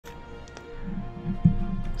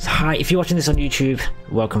Hi, if you're watching this on YouTube,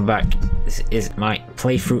 welcome back. This is my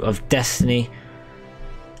playthrough of Destiny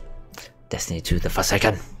 2 the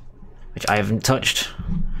Forsaken, which I haven't touched,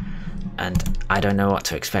 and I don't know what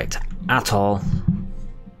to expect at all,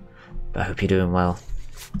 but I hope you're doing well.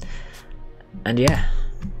 And yeah,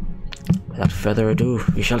 without further ado,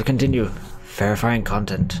 we shall continue verifying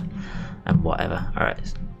content and whatever.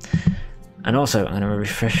 Alright, and also I'm going to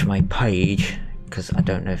refresh my page because I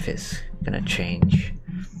don't know if it's going to change.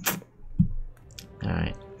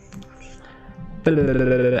 Alright.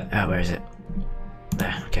 Oh, where is it?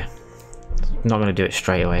 There, okay. I'm not going to do it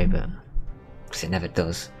straight away, but because it never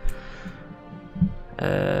does.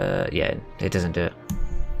 Yeah, it doesn't do it.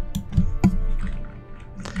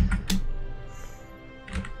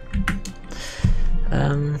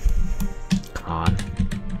 Come on.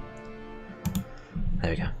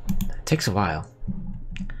 There we go. It takes a while.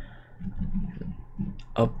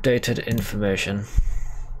 Updated information.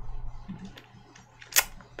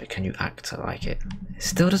 But can you act like it? It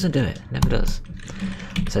still doesn't do it. It never does.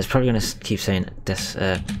 So it's probably going to keep saying this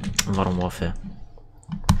Modern Warfare.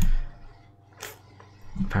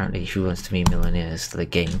 Apparently, Who Wants to Be a Millionaire is the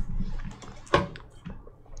game.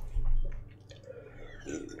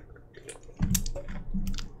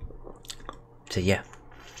 So yeah,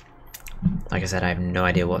 like I said, I have no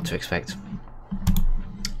idea what to expect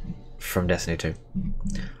from Destiny 2.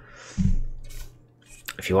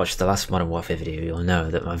 If you watched the last Modern Warfare video, you'll know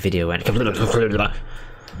that my video went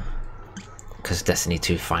because Destiny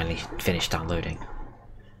 2 finally finished downloading.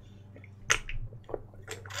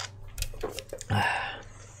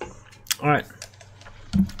 Alright.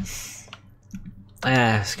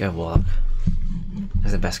 Let's go Warlock.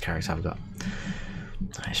 That's the best character I've got.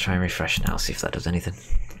 Let's try and refresh now, see if that does anything.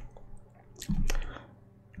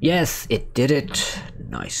 Yes, it did it.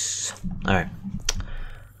 Nice. Alright.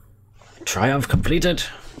 Triumph completed.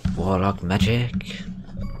 Warlock magic.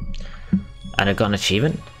 And I got an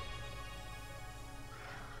achievement.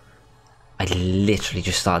 I literally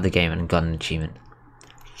just started the game and got an achievement.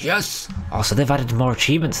 Yes! Also, they've added more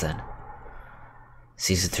achievements then.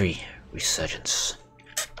 Season 3, Resurgence.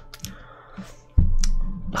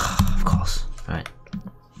 Ugh, of course. Alright.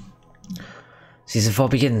 Season 4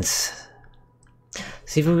 begins.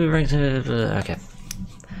 See if we rank to... okay.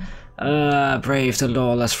 Brave the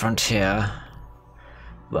lawless frontier.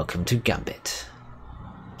 Welcome to Gambit.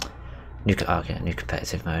 New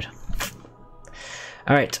competitive mode.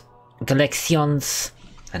 Alright. Collections.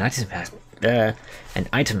 An item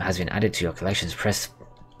has been added to your collections. Press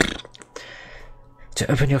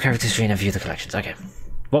to open your character screen and view the collections. Okay.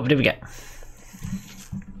 What did we get?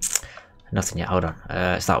 Nothing yet. Hold on.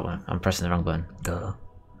 It's that one. I'm pressing the wrong button. Duh.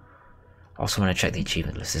 Also want to check the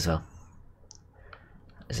achievement list as well.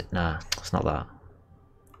 Is it? Nah, it's not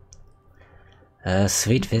that.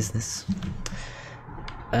 Sweet business.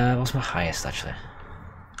 What's my highest actually?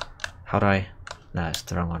 How do I? No, it's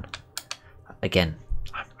the wrong one. Again,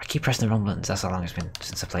 I keep pressing the wrong buttons. That's how long it's been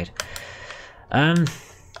since I played.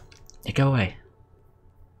 You go away.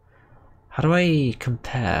 How do I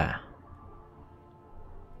compare?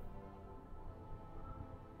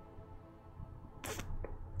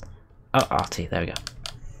 Oh, RT, there we go.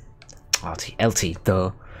 RT, LT,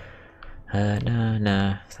 though.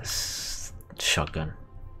 No, that's shotgun.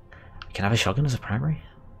 Can I have a shotgun as a primary?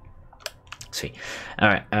 Sweet.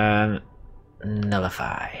 Alright,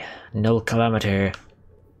 nullify. Null kilometer.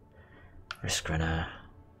 Risk runner.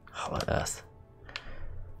 Hollow earth.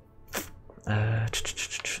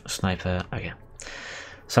 Sniper, okay.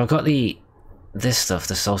 So I've got this stuff,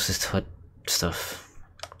 the solstice hood stuff.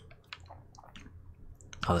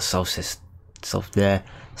 Oh, the solstice stuff.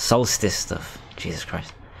 Jesus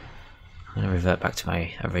Christ. I'm gonna revert back to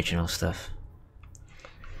my original stuff.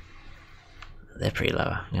 They're pretty low.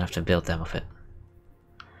 I'm gonna have to build them up it.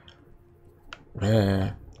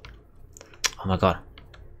 Oh my god.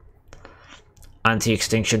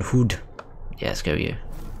 Anti-extinction hood. Yeah, let's go you.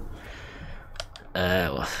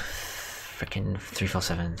 Well, freaking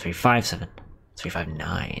 347, 357,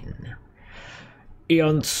 359.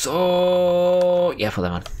 Eon so yeah, put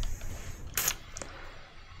them on.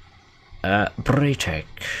 Braytech.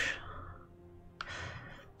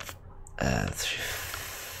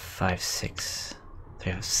 356,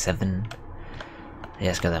 357. Yeah,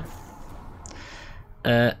 let's go them.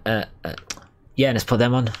 Yeah, let's put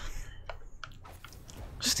them on.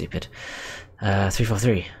 Stupid.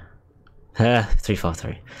 343.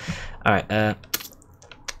 343. Alright, why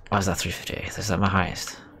is that 358? Is that my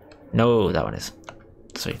highest? No, that one is.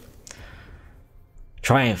 Sweet.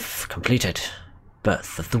 Triumph completed.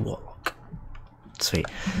 Birth of the Warlock. Sweet.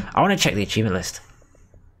 I want to check the achievement list.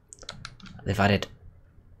 They've added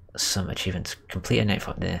some achievements. Complete a night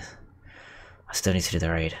there. I still need to do the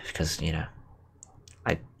raid because, you know,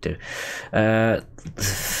 I do.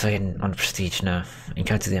 Fucking on prestige now.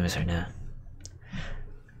 Encounter the emissary now.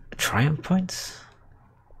 Triumph points?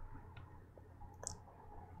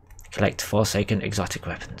 Collect Forsaken exotic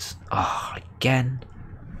weapons. Oh, again.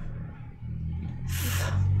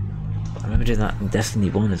 I remember doing that in Destiny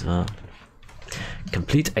 1 as well.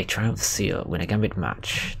 Complete a Triumph Seal. Win a Gambit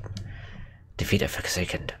match. Defeat a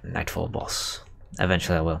Forsaken Nightfall boss.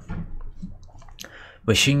 Eventually I will.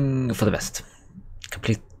 Wishing for the best.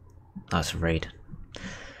 Complete. That's a raid.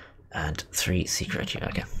 And 3 secret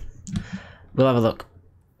achievements. Okay. We'll have a look.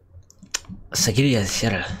 Sagiria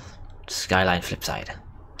Sierra. Skyline Flipside.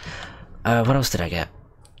 What else did I get?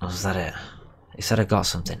 Or was that it? He said I got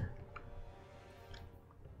something.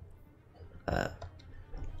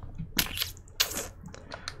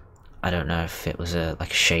 I don't know if it was like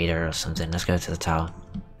a shader or something. Let's go to the tower.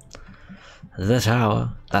 The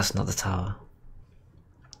tower? That's not the tower.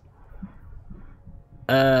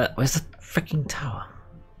 Where's the freaking tower?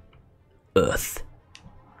 Earth.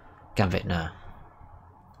 Gambit, no.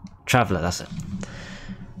 Traveller, that's it.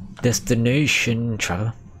 Destination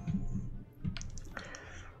Traveller.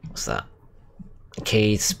 What's that?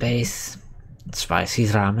 Arcade Space. Spicy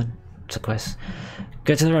Ramen. It's a quest.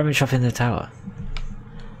 Go to the ramen shop in the tower.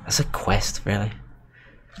 That's a quest, really.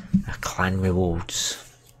 Clan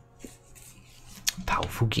rewards.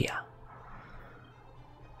 Powerful gear.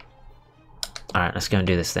 Alright, let's go and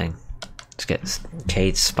do this thing. Let's get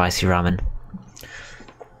Cade's spicy ramen.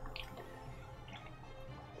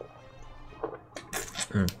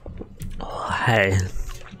 Oh, hey.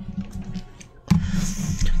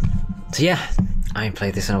 So yeah, I ain't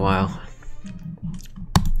played this in a while.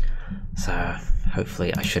 So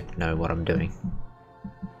hopefully I should know what I'm doing.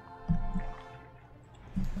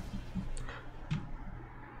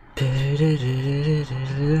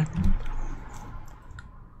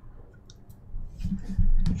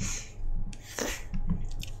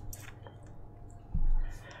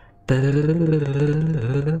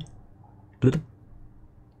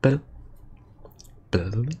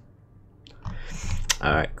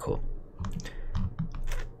 Alright, cool.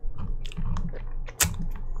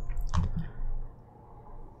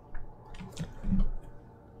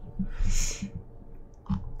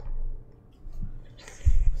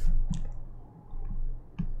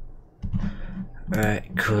 Right,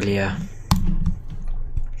 cool, yeah.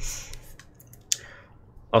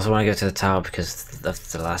 Also want to go to the tower because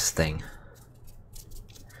that's the last thing.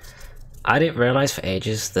 I didn't realize for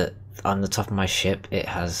ages that on the top of my ship it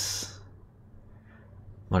has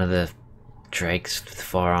one of the drakes with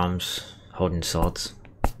 4 arms holding swords.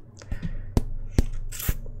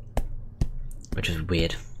 Which is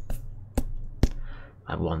weird.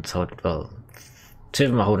 I have one sword, well, 2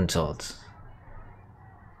 of them are holding swords.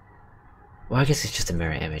 Well, I guess it's just a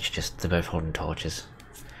mirror image, just they're both holding torches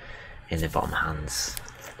in their bottom hands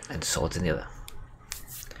and swords in the other.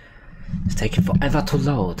 It's taking forever to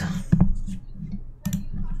load.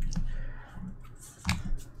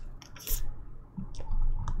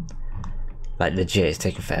 Like legit, it's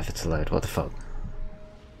taking forever to load, what the fuck?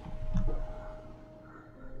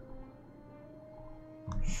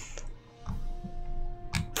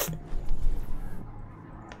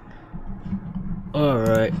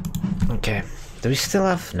 Alright. Okay. Do we still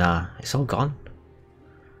have... Nah, it's all gone.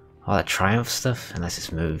 All that Triumph stuff, unless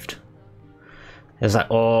it's moved. There's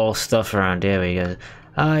like all stuff around here where you go,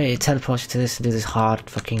 oh, it teleports you to this and do this hard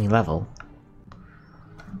fucking level.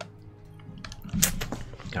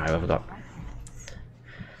 Alright, what have we got?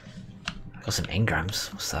 I got some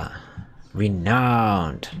engrams. What's that?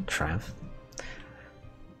 Renowned Triumph.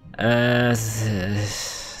 Do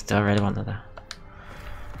I really want that there?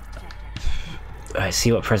 Alright,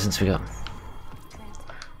 see what presents we got.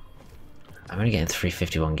 I'm only getting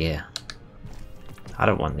 351 gear. I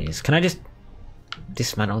don't want these. Can I just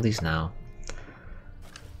dismantle these now?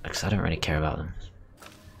 Because I don't really care about them.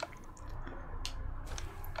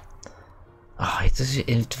 Oh, it does it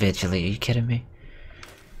individually. Are you kidding me?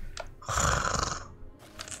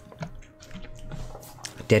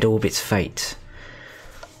 Dead Orbit's Fate.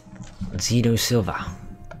 Zeno Silva.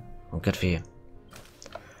 Well, good for you.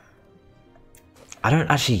 I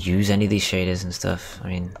don't actually use any of these shaders and stuff. I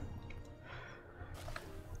mean,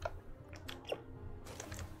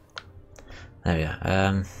 there we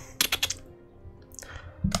go.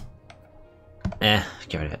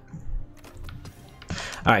 Get rid of it.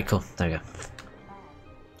 Alright, cool. There we go.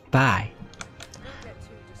 Bye.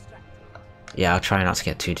 Yeah, I'll try not to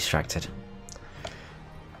get too distracted.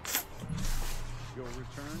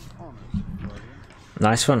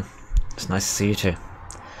 Nice one. It's nice to see you too.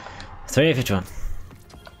 351.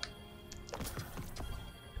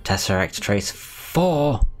 Tesseract trace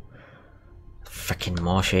 4. Freaking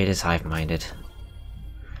more shaders, hive-minded.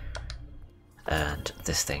 And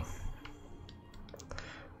this thing.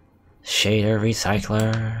 Shader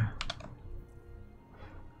recycler.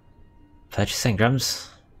 Purchase engrams.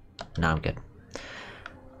 No, I'm good.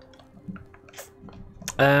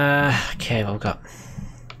 Okay, what we've got?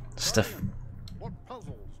 Stuff. What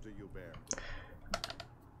puzzles do you bear?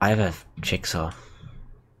 I have a jigsaw.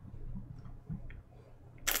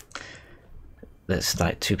 That's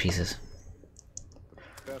like 2 pieces.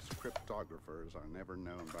 The best cryptographers are never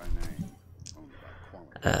known by name, only by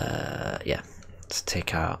quality. Yeah. Let's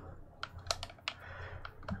take out.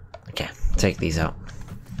 Okay, take these out.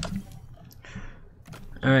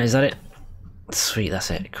 Alright, is that it? Sweet,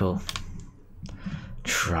 that's it. Cool.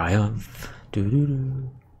 Triumph.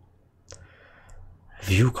 Doo-doo-doo.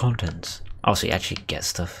 View contents. Oh, so you actually get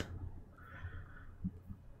stuff.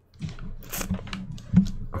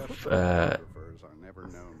 I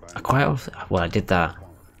quite often. Well, I did that.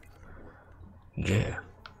 Yeah.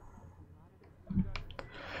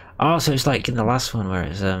 Oh, so it's like in the last one where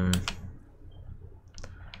it's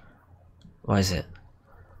what is it?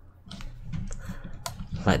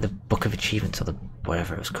 Like the Book of Achievements or the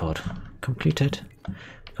whatever it was called. Completed.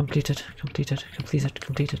 Completed. Completed. Completed.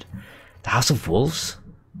 Completed. The House of Wolves?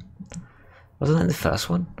 Wasn't that in the first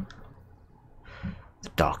one? The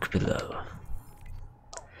Dark Below.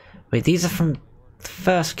 Wait, these are from the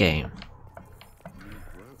first game.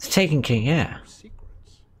 It's Taken King, yeah.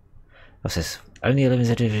 What's this? Only a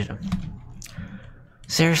limited edition.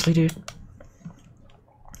 Seriously, dude?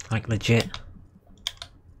 Like legit?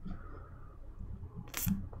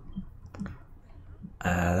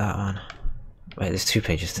 That one. Wait, there's 2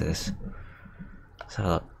 pages to this. Let's have a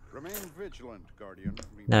look. Remain vigilant, Guardian.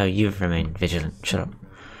 No, you've remained vigilant. Shut up.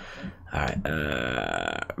 Alright,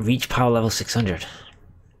 reach power level 600.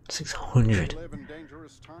 600. Live in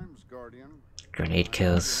dangerous times, Guardian. Grenade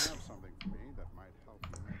kills. Have something for me that might help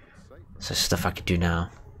you make it safer. So stuff I could do now.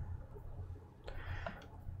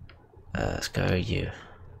 Let's go you.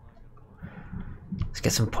 Let's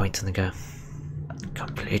get some points on the go.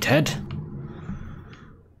 Completed.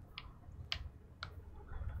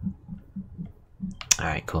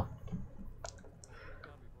 Alright, cool.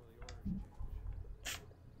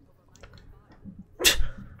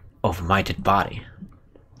 Overmighted body.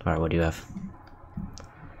 Alright, what do you have?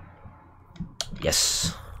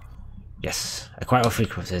 Yes. Yes. Acquire all free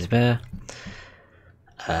corpses. Bear.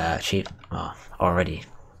 Cheap. Oh, already.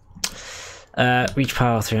 Reach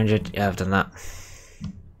power 300. Yeah, I've done that.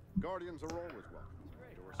 Guardians are always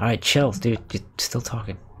welcome. Alright, chill, dude. You're still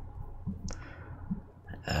talking.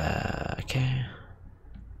 Okay.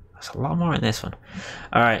 There's a lot more in this one.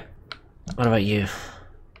 Alright. What about you?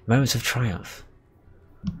 Moments of triumph.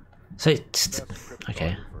 So it's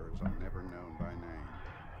okay. Cryptographers are never known by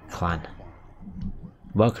name. Clan.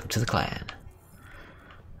 Welcome to the clan.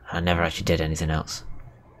 I never actually did anything else.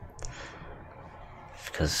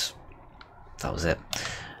 Because that was it.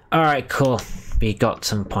 Alright, cool. We got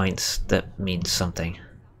some points that means something.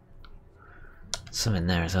 Some in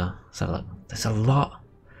there as well. Let's have a look. There's a lot.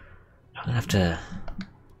 I'm gonna have to...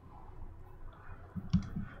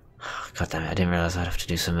 God damn it, I didn't realise I'd have to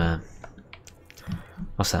do some...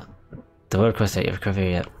 What's that? The world quest that you recover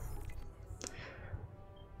yet.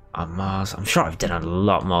 On Mars. I'm sure I've done a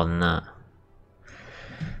lot more than that.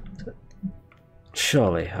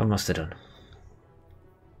 Surely, I must have done.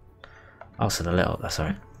 Also the little, that's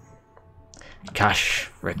alright. Cache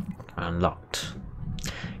unlocked.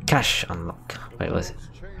 Cache unlock. Wait, what is it?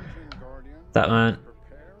 That one.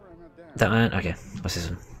 That one? Okay, what's this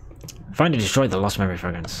one? Find and destroy the lost memory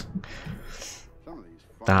fragments.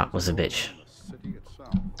 That was a bitch.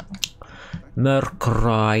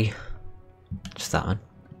 Mercury. Just that one.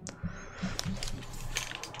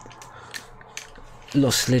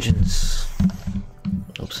 Lost Legends.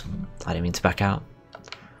 Oops, I didn't mean to back out.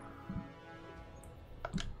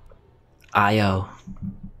 IO.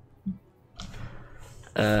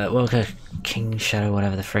 Welcome King Shadow,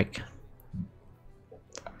 whatever the frick.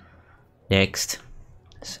 Next.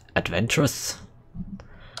 Adventurous.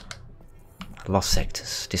 Lost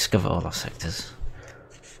Sectors. Discover all Lost Sectors.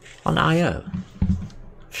 On IO.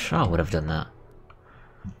 Sure, I would have done that.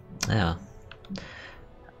 Yeah.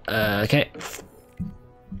 Okay.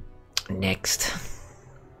 Next.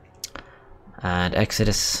 And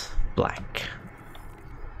Exodus Black.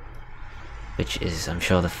 Which is, I'm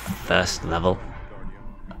sure, the first level.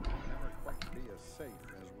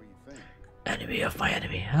 Enemy of my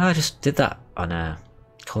enemy. Oh, I just did that on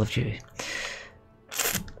Call of Duty.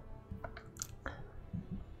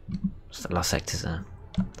 lost sectors there.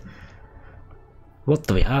 What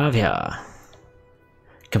do we have here?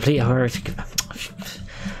 Complete heroic.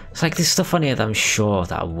 It's like there's stuff on here that I'm sure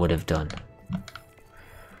that I would have done.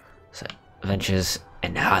 So, adventures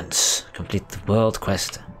enhance. Complete the world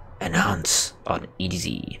quest. Enhance on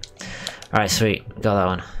easy. Alright, sweet. Got that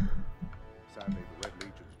one.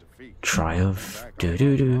 Triumph. Do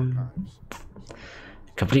do do.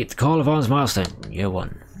 Complete the Call of Arms milestone. Year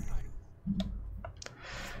 1.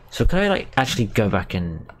 So can I like actually go back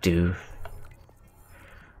and do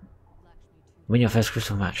win your first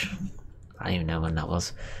crystal match? I don't even know when that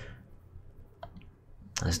was.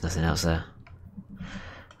 There's nothing else there.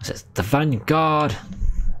 It says the Vanguard.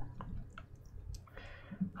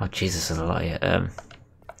 Oh Jesus, there's a lot here.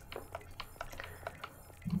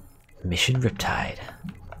 Mission Riptide.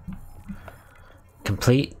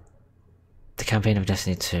 Complete the campaign of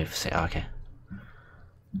Destiny 2. Say, oh, okay.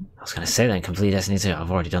 I was gonna say then, complete Destiny 2.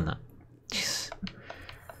 I've already done that. Jeez.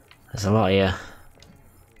 There's a lot here.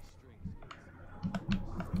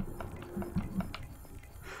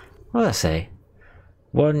 What did I say?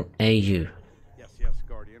 1 AU. Yes,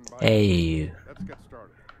 Guardian. AU. Let's get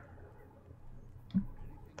started.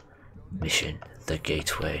 Mission the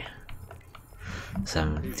Gateway.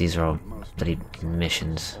 So these are all bloody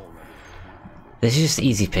missions. This is just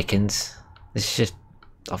easy pickings. This is just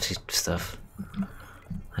obviously stuff.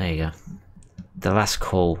 There you go. The last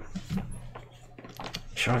call.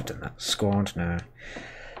 Sure, I've done that. Scorned, no.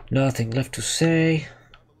 Nothing left to say.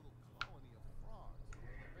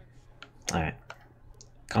 Alright.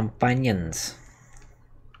 Companions.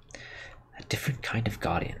 A different kind of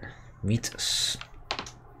guardian. Meet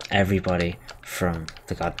everybody from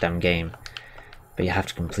the goddamn game. But you have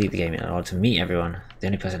to complete the game in order to meet everyone. The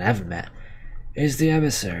only person I haven't met is the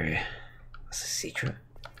emissary. That's a secret.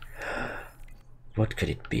 What could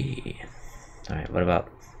it be? Alright, what about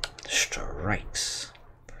strikes?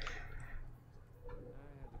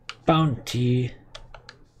 Bounty.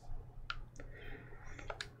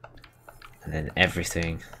 And then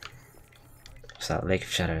everything. What's that? Lake of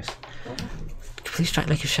Shadows. Please strike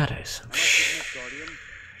Lake of Shadows.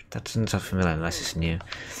 That doesn't sound familiar unless it's new.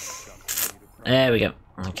 There we go.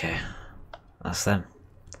 Okay. That's them.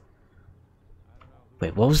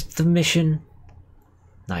 Wait, what was the mission?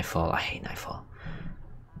 Nightfall. I hate Nightfall.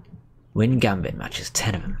 Win Gambit matches,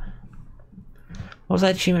 10 of them. What was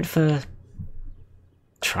that achievement for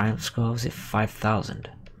Triumph score? Was it 5,000?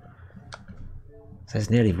 So there's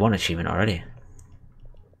nearly one achievement already.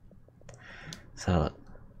 So look.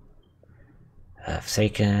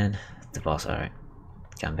 Forsaken, the boss, alright.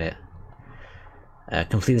 Gambit.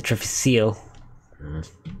 Complete the trophy seal.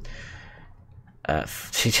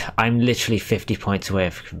 I'm literally 50 points away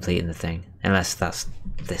from completing the thing. Unless that's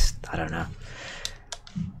this, I don't know.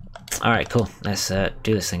 Alright, cool. Let's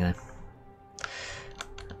do this thing then.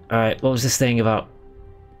 Alright, what was this thing about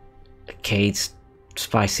Cade's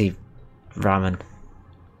spicy ramen?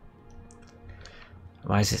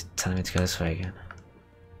 Why is it telling me to go this way again?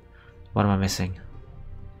 What am I missing?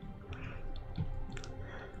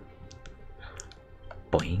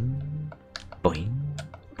 Boing, boing,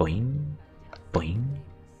 boing, boing.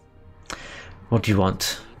 What do you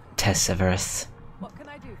want, Tess Everest? What can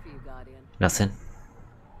I do for you, Guardian? Nothing.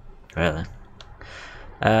 Really?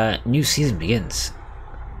 New season begins.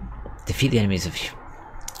 Defeat the enemies of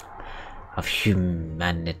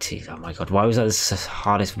humanity. Oh my god, why was that the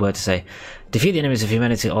hardest word to say? Defeat the enemies of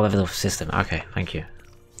humanity all over the system. Okay, thank you.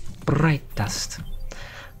 Bright dust.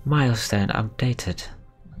 Milestone updated.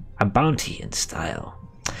 A bounty in style.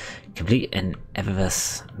 Complete an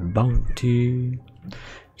Eververse bounty.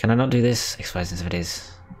 Can I not do this? Expires in 7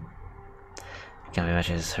 days. Can't be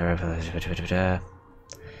matches. So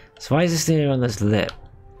why is this the only one that's lit?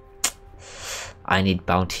 I need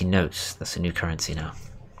bounty notes. That's a new currency now.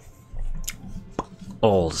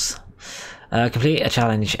 Alls. Complete a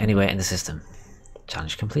challenge anywhere in the system.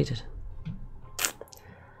 Challenge completed.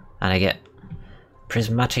 And I get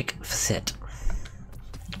prismatic facet.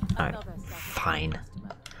 Alright, fine.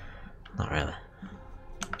 Not really.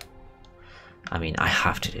 I mean, I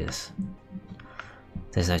have to do this.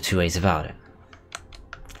 There's no two ways about it.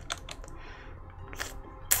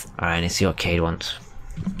 Alright, let's see what Cade wants.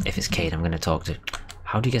 If it's Cade, I'm going to talk to.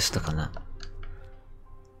 How do you get stuck on that?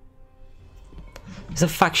 Is the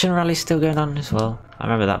faction rally still going on as well? I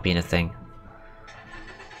remember that being a thing.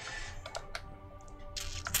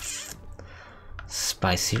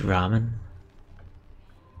 Spicy ramen.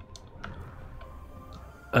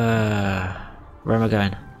 Where am I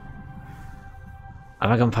going?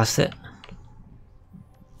 Have I gone past it?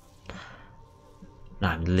 No,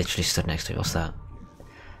 I'm literally stood next to it. What's that?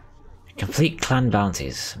 Complete clan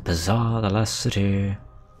bounties. Bazaar the last city.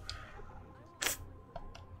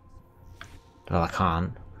 Well, I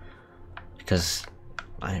can't. Because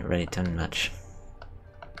I ain't really done much.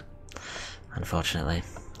 Unfortunately.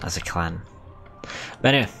 As a clan.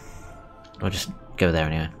 But anyway. We'll just go there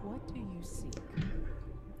anyway. What do you see?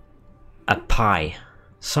 A pie.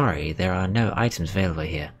 Sorry, there are no items available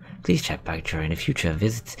here. Please check back during a future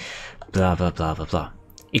visit. Blah blah blah blah blah.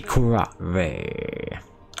 Ikura.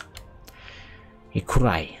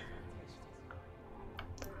 Ikurai.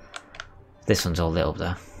 This one's all lit up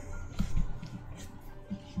there.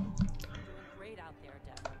 Great out there,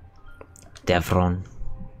 Devon. Devron.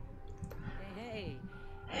 Hey,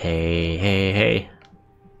 Hey, hey, hey.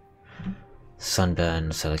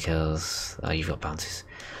 Sunburn, solar kills. Oh, you've got bounties.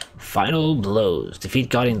 Final blows. Defeat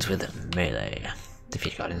guardians with melee.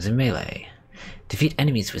 Defeat guardians in melee. Defeat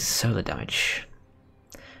enemies with solar damage.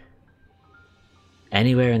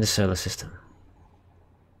 Anywhere in the solar system.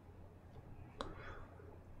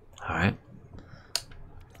 Alright.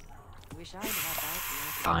 wish I'd have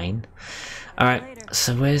that. Fine. Alright,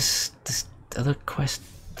 so where's this other quest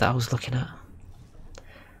that I was looking at?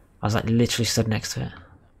 I was like literally stood next to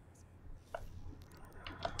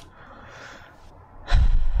it.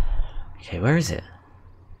 Okay, where is it?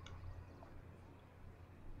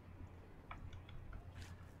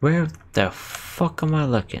 Where the fuck am I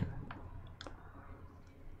looking?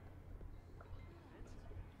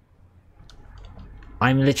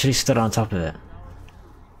 I'm literally stood on top of it.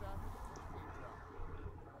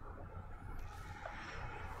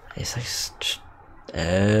 It's like...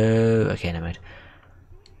 Oh, okay, never mind.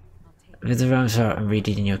 With the rounds out and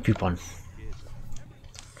reading your coupon.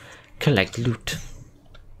 Collect loot.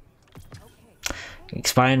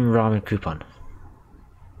 Expiring ramen coupon.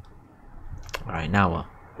 Alright, now what?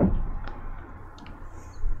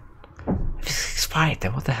 If it's expired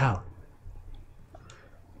then what the hell?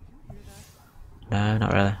 No,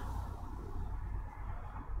 not really.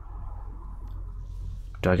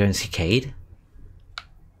 Do I go and see Cade?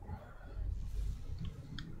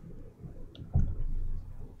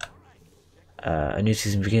 A new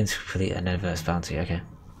season begins to complete an adverse bounty, okay.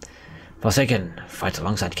 Forsaken, fight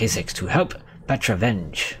alongside K6 to help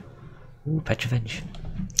Petravenge. Ooh, Petravenge.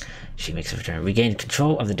 She makes a return. Regain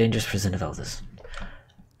control of the dangerous prison of elders.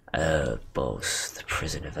 Boss, the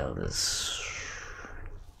prison of elders.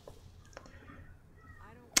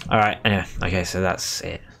 Alright, anyway, okay, so that's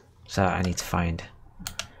it. So I need to find...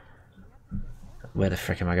 Where the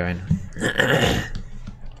frick am I going?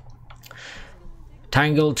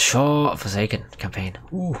 Tangled Shore Forsaken campaign.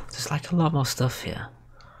 Ooh, there's like a lot more stuff here.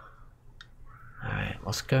 Alright,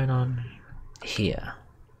 what's going on here?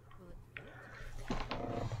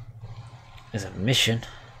 There's a mission.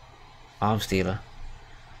 Arms dealer.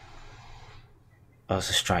 Oh, it's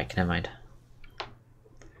a strike, never mind.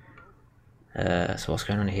 So what's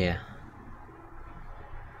going on here?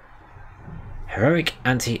 Heroic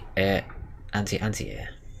anti-air. Anti-air.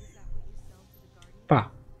 Bah.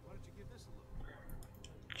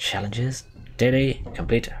 Challenges. Daily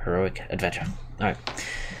complete heroic adventure. Alright.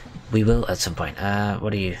 We will at some point.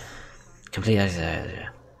 What are you? Complete I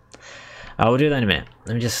will do that in a minute.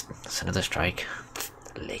 Let me just... That's another strike.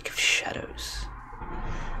 Lake of Shadows.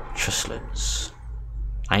 Trustlands.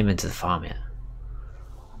 I ain't been to the farm yet.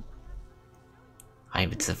 I ain't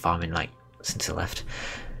been to the farm in like since I left.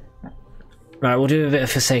 Right, we'll do a bit of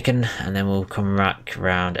Forsaken and then we'll come back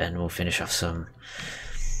around and we'll finish off some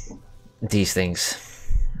these things.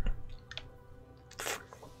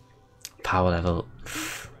 Power level.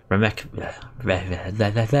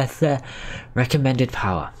 Recommended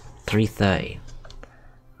power 330.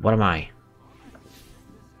 What am I?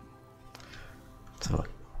 So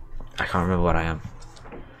I can't remember what I am.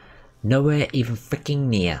 Nowhere even freaking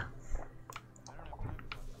near.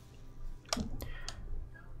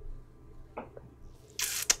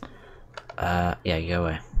 Yeah, you go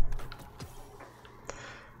away.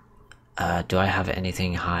 Do I have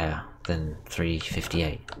anything higher than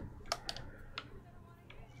 358?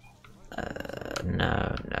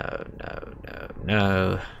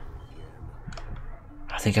 No.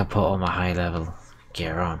 I think I put all my high level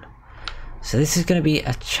gear on. So this is going to be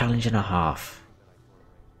a challenge and a half.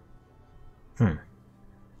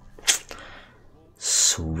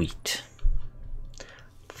 Sweet.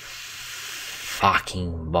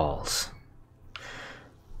 Fucking balls.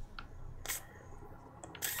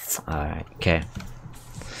 Alright, okay.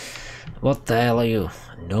 What the hell are you?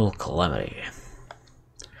 Null Calamity.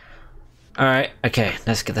 Alright, okay,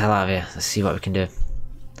 let's get the hell out of here. Let's see what we can do.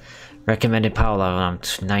 Recommended power level, I'm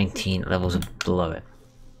 19 levels below it.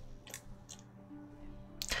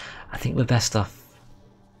 I think we're best off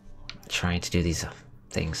trying to do these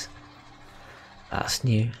things. That's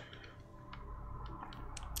new.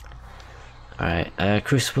 Alright,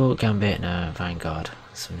 Crucible, Gambit, no, Vanguard,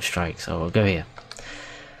 some strikes. Oh, we'll go here.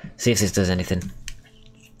 See if this does anything.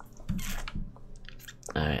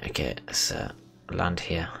 Alright, okay, let's land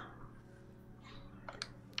here.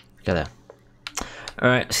 Go there.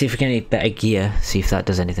 Alright, see if we get any better gear, see if that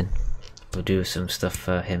does anything. We'll do some stuff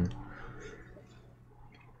for him.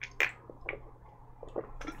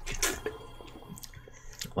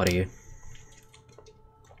 What are you?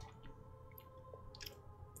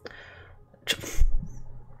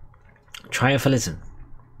 Triumphalism.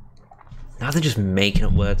 Now they're just making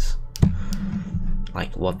up words.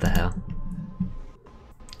 Like, what the hell?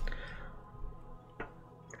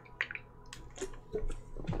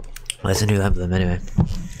 Where's a new emblem anyway?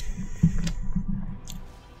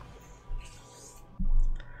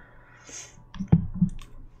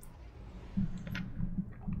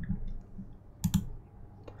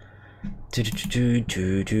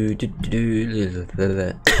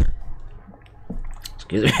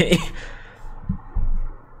 Excuse me.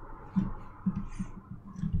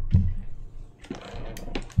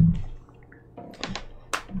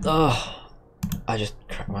 Oh, I just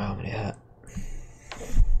cracked my arm and it hurt.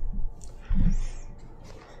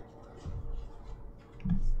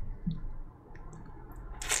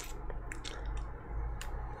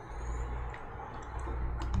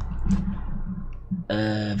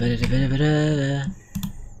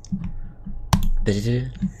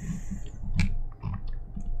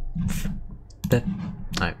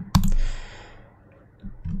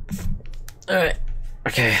 Alright,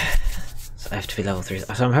 okay, so I have to be level 3,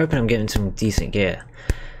 so I'm hoping I'm getting some decent gear,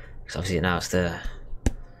 because obviously now it's the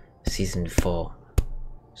season 4,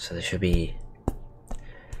 so there should be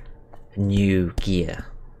new gear.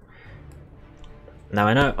 Now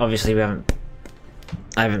I know obviously I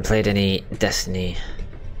haven't played any Destiny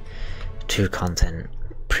 2 content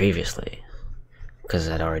previously, because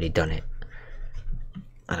I'd already done it,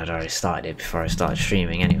 and I'd already started it before I started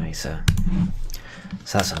streaming anyway, so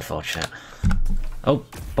that's unfortunate. Oh,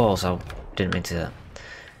 balls, I didn't mean to do that.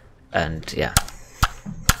 And yeah.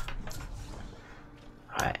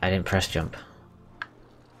 Alright, I didn't press jump.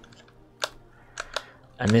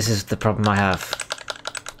 And this is the problem I have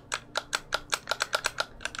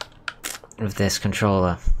with this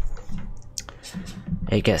controller.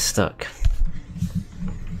 It gets stuck.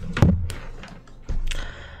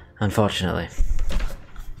 Unfortunately.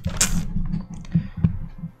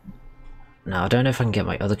 Now I don't know if I can get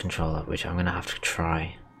my other controller, which I'm gonna have to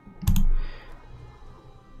try.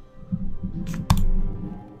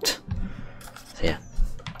 So yeah,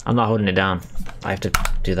 I'm not holding it down. I have to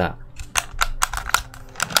do that.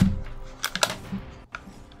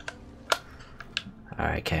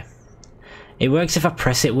 Alright, okay. It works if I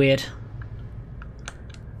press it weird.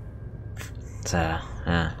 So,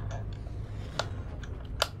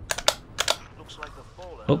 Looks like the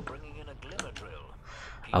Fallen oh. are bringing in a glimmer drill.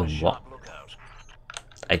 Keep A a sharp what? lookout.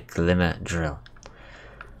 A glimmer drill.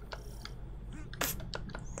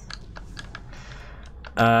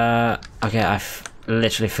 Okay, I've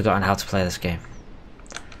literally forgotten how to play this game.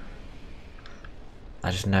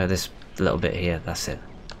 I just know this little bit here, that's it.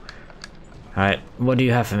 Alright, what do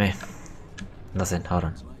you have for me? Nothing, hold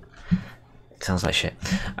on. Sounds like shit.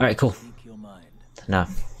 Alright, cool. No.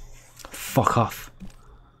 Fuck off.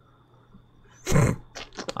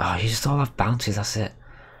 Oh, you just all have bounties, that's it.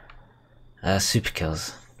 Super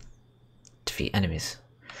kills. Defeat enemies.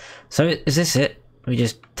 So, is this it? We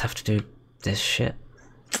just have to do this shit?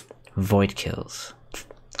 Void kills.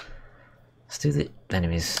 Let's do the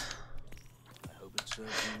enemies.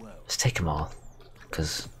 Let's take them all.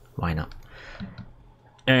 Because, why not?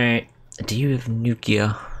 Alright. Do you have new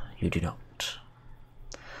gear? You do not.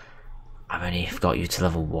 I've only got you to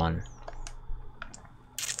level 1.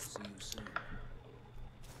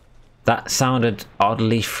 That sounded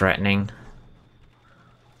oddly threatening.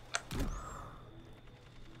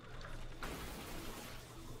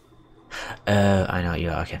 I know what you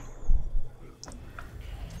are, okay.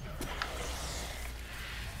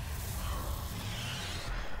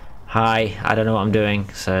 Hi, I don't know what I'm doing,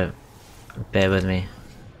 so bear with me.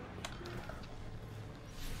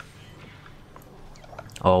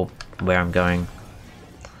 Or where I'm going.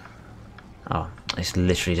 Oh, it's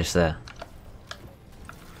literally just there.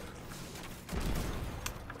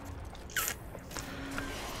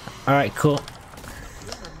 Alright, cool.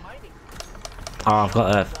 Oh, I've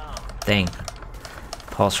got a thing.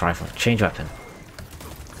 Pulse rifle. Change weapon.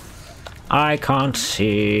 I can't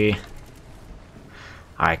see.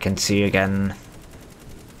 I can see again.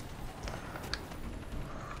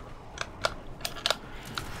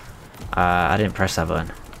 I didn't press that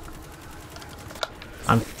button.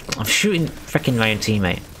 I'm shooting freaking my own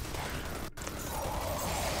teammate.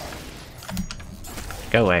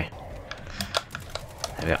 Go away.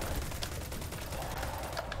 There we go.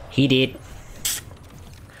 He did.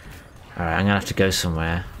 Alright, I'm gonna have to go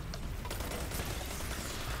somewhere.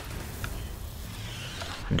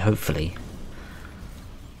 And hopefully...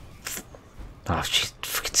 Oh, she's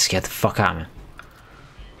fucking scared the fuck out of me.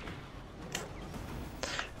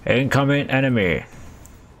 Incoming enemy.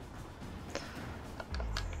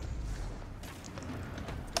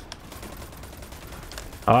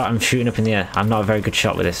 Oh, I'm shooting up in the air. I'm not a very good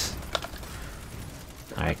shot with this.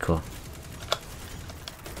 Alright, cool.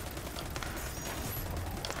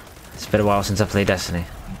 It's been a while since I played Destiny.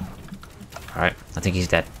 Alright, I think he's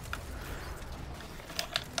dead.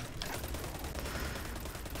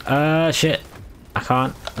 Shit. I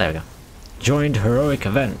can't. There we go. Joined heroic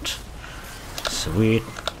event. Sweet.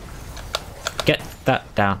 Get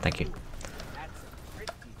that down, thank you.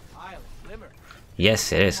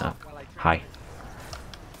 Yes, it is. Oh, hi.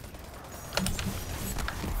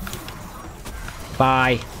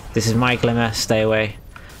 Bye. This is my glimmer. Stay away.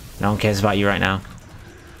 No one cares about you right now.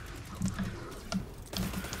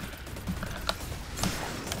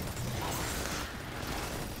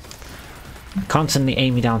 Constantly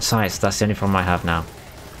aim me down sights. That's the only problem I have now.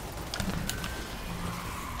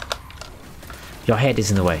 Your head is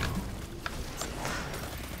in the way.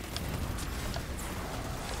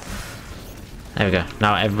 There we go.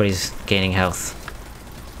 Now everybody's gaining health.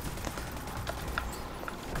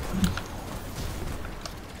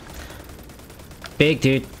 Big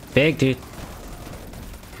dude. Big dude.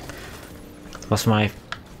 What's my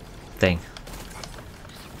thing?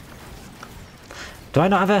 Do I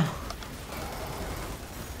not have a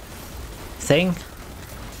thing?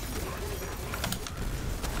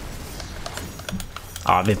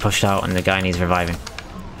 Oh, I've been pushed out and the guy needs reviving.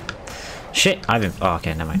 Shit, I've been... Oh,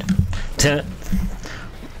 okay, never mind.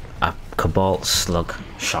 A Cobalt Slug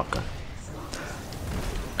shotgun.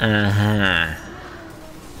 I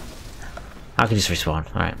can just respawn.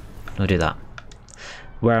 Alright, we'll do that.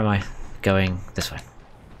 Where am I? Going this way.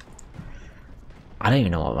 I don't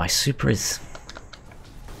even know what my super is.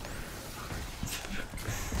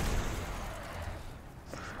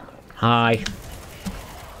 Hi.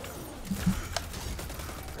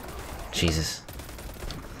 Jesus.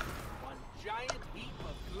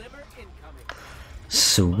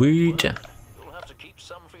 Sweet. You'll have to keep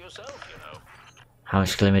some for yourself, you know. How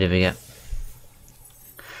much glimmer did we get?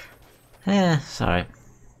 Sorry.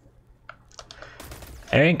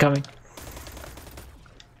 They're incoming.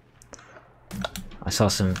 I saw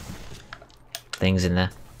some things in there.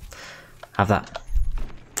 Have that.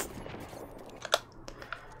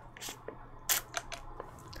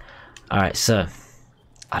 Alright, so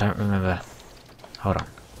I don't remember. Hold on.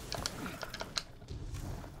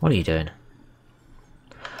 What are you doing?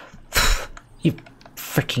 You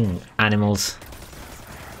freaking animals.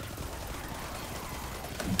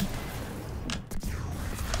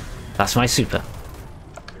 That's my super.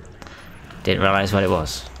 Didn't realize what it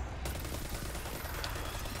was.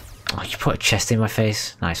 Oh, you put a chest in my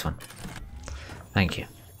face? Nice one. Thank you.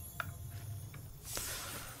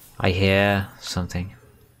 I hear something.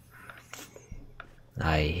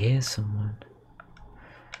 I hear someone.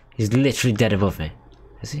 He's literally dead above me.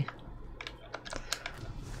 Is he?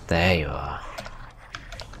 There you are.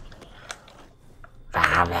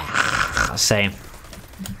 Same.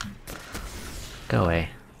 Go away.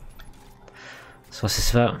 So what's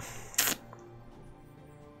this about?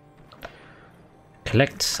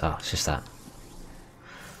 Collect. Oh, it's just that.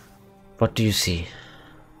 What do you see?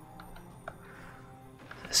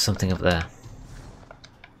 There's something up there.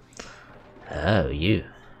 Oh, you.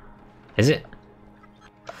 Is it?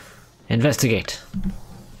 Investigate.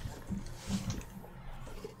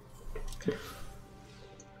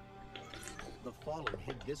 The Fallen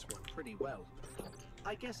hid this one pretty well.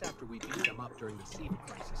 I guess after we beat them up during the seed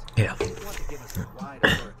crisis, Yeah. they want to give us as wide a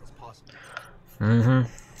berth as possible.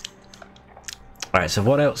 Alright, so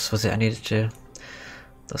what else was it I needed to do?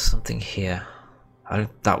 There's something here.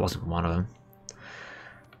 That wasn't one of them.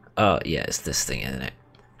 Oh, yeah, it's this thing, isn't it?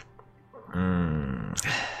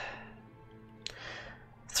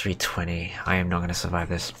 320. I am not going to survive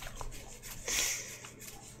this.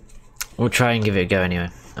 We'll try and give it a go anyway.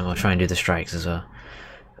 And we'll try and do the strikes as well.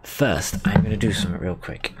 First, I'm going to do something real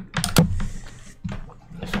quick.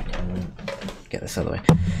 If I can get this out of the way.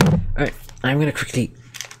 Alright, I'm going to quickly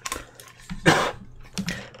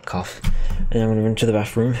cough. And I'm going to run to the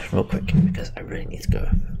bathroom real quick because I really need to go.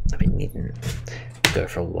 I've been needing to go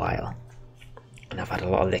for a while. And I've had a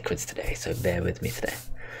lot of liquids today, so bear with me today.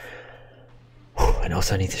 and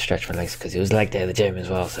also I need to stretch my legs because it was leg day at the gym as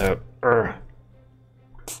well. So, alright.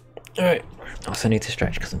 Also need to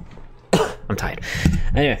stretch because I'm tired.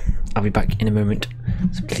 Anyway, I'll be back in a moment.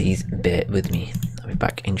 So please bear with me. I'll be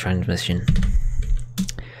back in transmission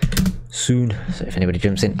soon. So if anybody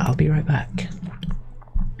jumps in, I'll be right back.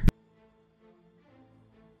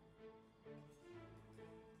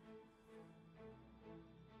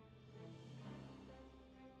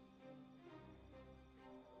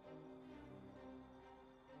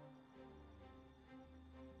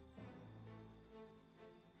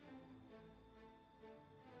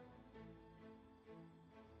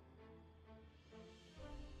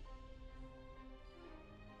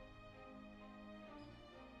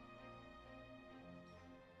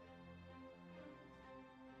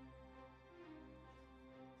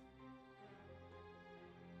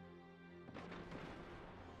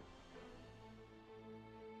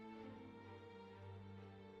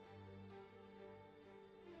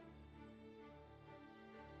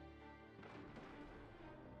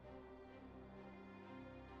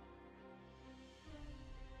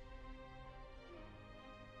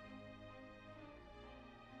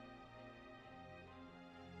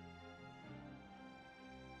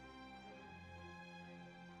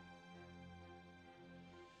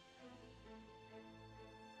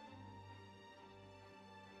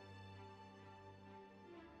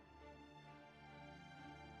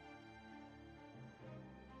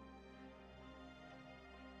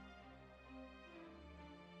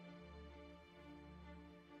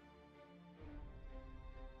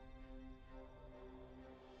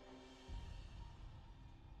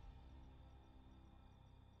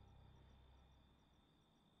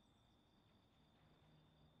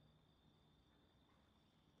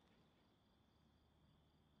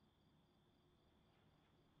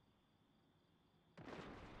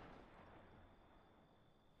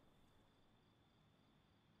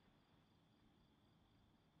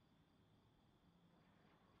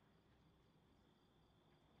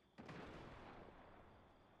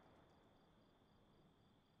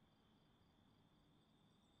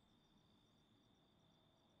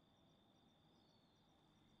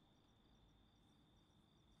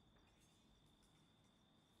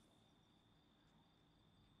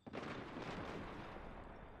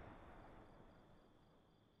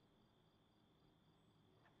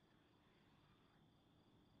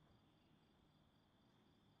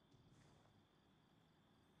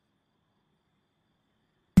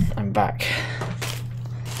 I'm back.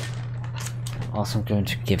 Also, I'm going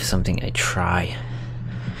to give something a try.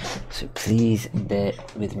 So please bear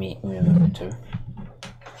with me a moment or two.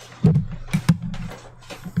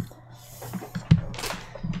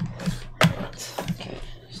 Okay.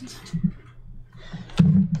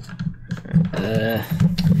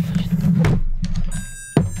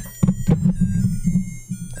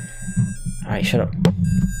 Alright, shut up.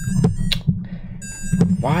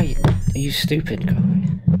 Why are you stupid, go away.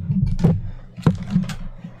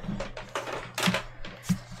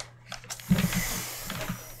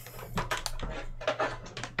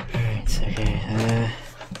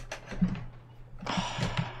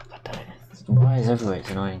 Everywhere, it's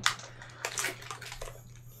annoying.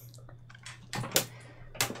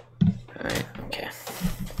 Alright, okay.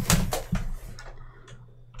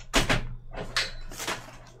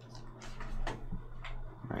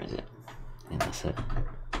 Where is it? Yeah, that's it.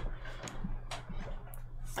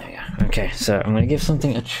 There we go. Okay, so I'm gonna give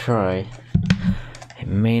something a try. It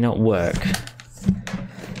may not work.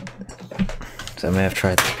 So I may have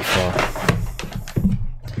tried this before.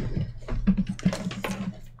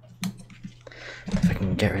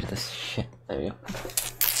 Get rid of this shit. There we go.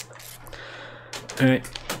 Alright,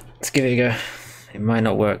 let's give it a go. It might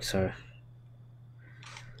not work, so.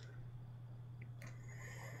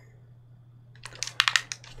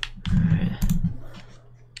 Alright.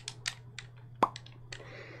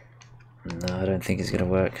 No, I don't think it's gonna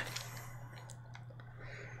work.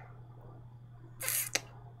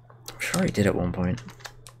 I'm sure he did at one point.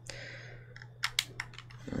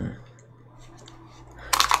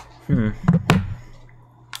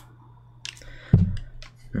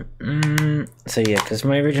 So yeah, because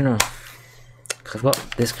my original, cause I've got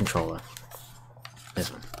this controller, this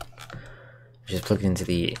one, which is plugged into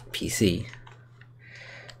the PC,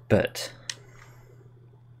 but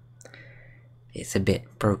it's a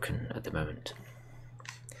bit broken at the moment.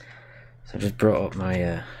 So I just brought up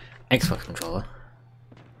my Xbox controller,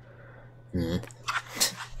 and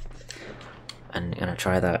gonna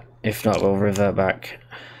try that. If not, we'll revert back.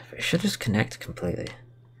 It should just connect completely.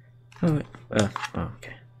 Oh, wait. Oh,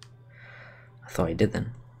 okay. I thought he did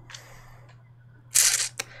then.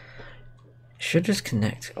 It should just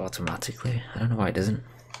connect automatically. I don't know why it doesn't.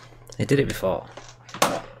 It did it before.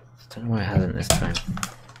 I don't know why it hasn't this time.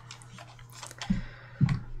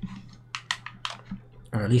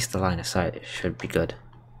 Or at least the line of sight should be good.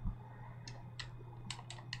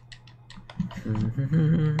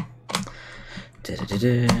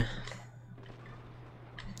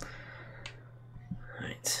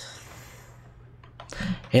 Right.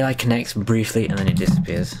 It like connects briefly and then it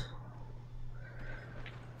disappears.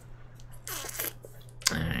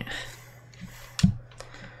 Alright.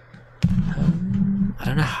 I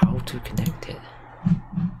don't know how to connect it.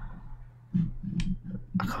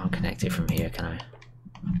 I can't connect it from here, can I?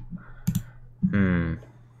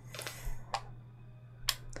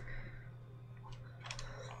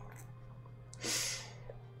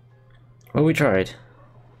 Well, we tried.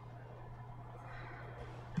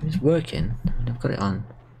 It's working. I've got it on.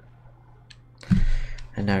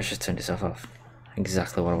 And now it's just turned itself off.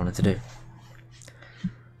 Exactly what I wanted to do.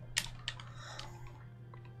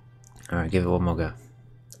 Alright, give it one more go.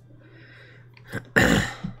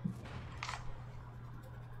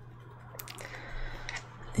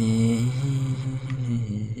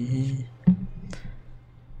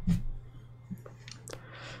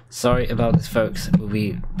 Sorry about this, folks. We'll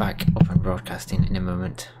be back up and broadcasting in a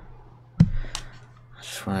moment. I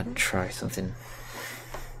just want to try something.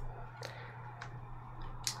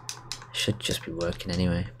 Should just be working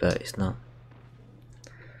anyway, but it's not.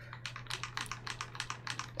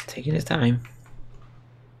 Taking its time.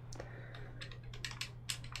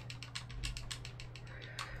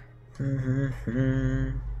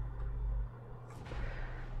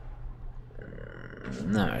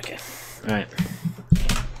 No, okay. Alright.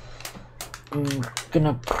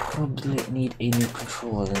 Gonna probably need a new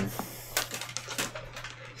controller then.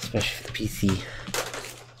 Especially for the PC.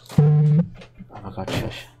 Oh my god,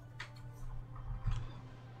 shush.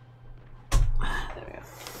 There we go.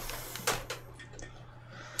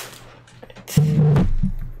 Right.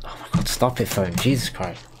 Oh my god, stop it, phone. Jesus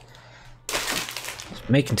Christ. It's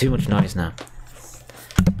making too much noise now.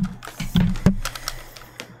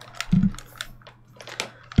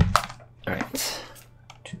 Alright.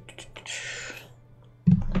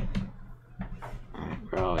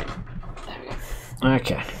 Right. There we go.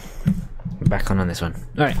 Okay. Back on this one.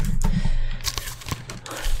 Alright.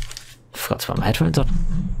 Forgot to put my headphones on.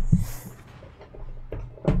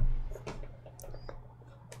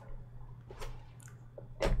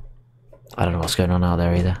 I don't know what's going on out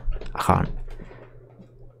there either. I can't.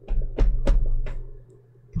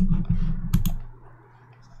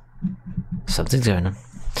 Something's going on.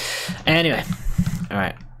 Anyway.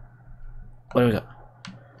 Alright. What do we got?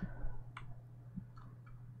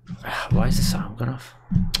 Why is the sound gone off?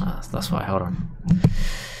 Oh, that's why. Hold on.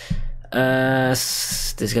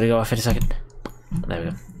 This is gonna go off in a second. There we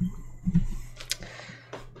go.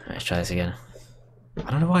 Let's try this again.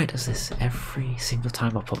 I don't know why it does this every single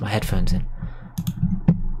time I put my headphones in.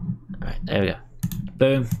 Alright, there we go.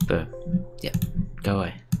 Boom, boom. Yeah, go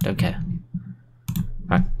away. Don't care.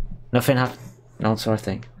 Alright, nothing happened. No sort of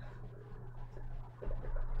thing.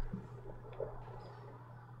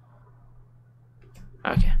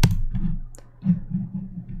 Okay.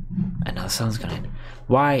 And now the sound's gone in.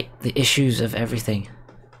 Why the issues of everything?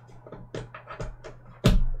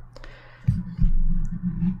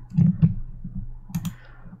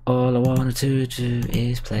 All I wanted to do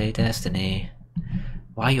is play Destiny.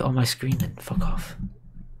 Why are you on my screen then? Fuck off.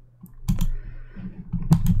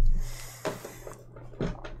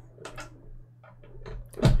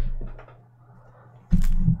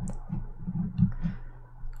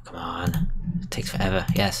 Come on. It takes forever.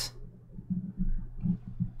 Yes.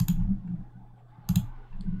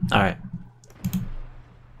 Alright.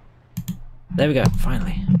 There we go.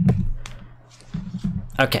 Finally.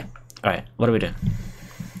 Okay. Alright. What are we doing?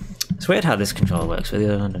 It's weird how this controller works with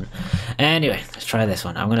the other one. Anyway, let's try this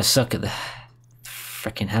one. I'm gonna suck at the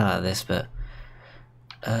freaking hell out of this, but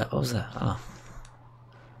what was that? Oh,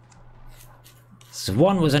 so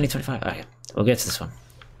one was only 25. Okay, we'll get to this one.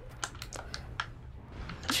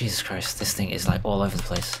 Jesus Christ, this thing is like all over the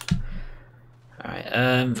place. All right,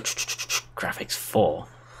 graphics 4,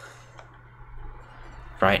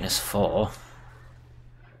 brightness 4.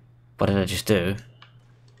 What did I just do?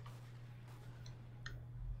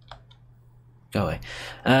 Go away.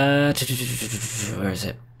 Where is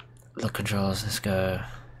it? Look controls, let's go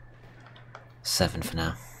 7 for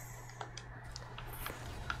now.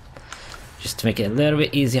 Just to make it a little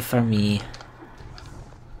bit easier for me.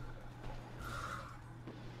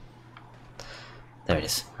 There it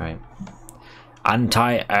is, right.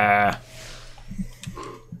 Anti-air.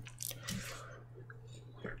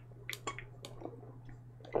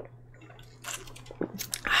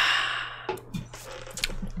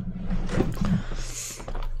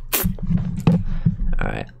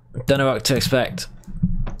 Don't know what to expect.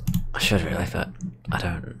 I should really, but I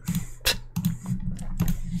don't.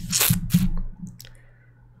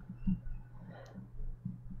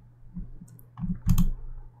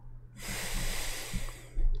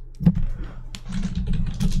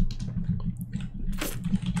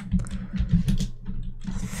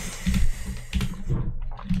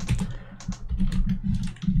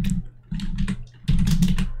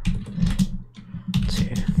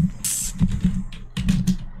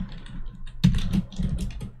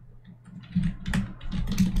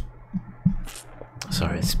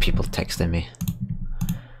 Sorry, it's people texting me.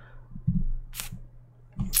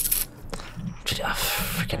 Oh,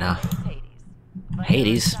 freaking hell.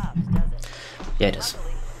 Hades? Yeah, it does.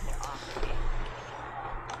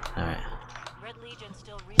 Alright. Red Legion's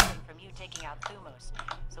still reeling from you taking out Thumos,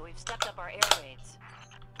 so we've stepped up our air raids.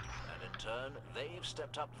 And in turn, they've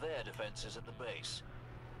stepped up their defenses at the base.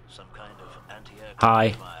 Some kind of anti-aircraft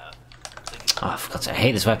Hi. fire. Oh, I forgot to. I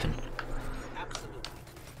hate this weapon.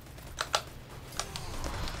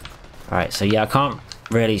 Alright, so yeah, I can't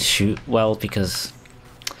really shoot well because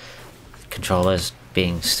the controller's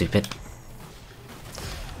being stupid.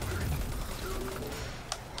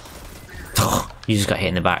 You just got hit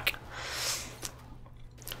in the back.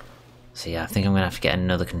 So yeah, I think I'm gonna have to get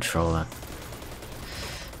another controller,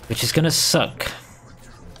 which is gonna suck.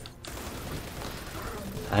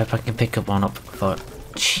 I hope I can pick up one up for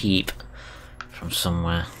cheap from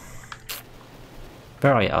somewhere.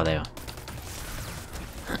 Where are you? Oh, there you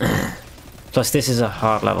are. Plus, this is a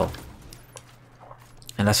hard level.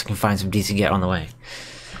 Unless I can find some decent gear on the way.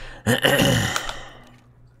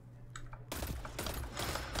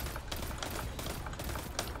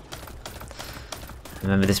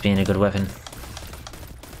 Remember this being a good weapon.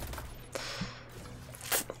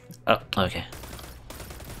 Oh, okay.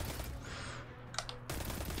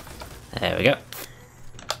 There we go.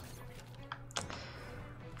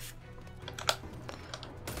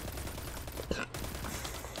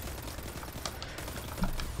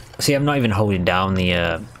 See, I'm not even holding down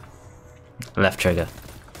the left trigger.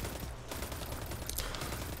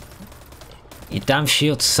 Your damn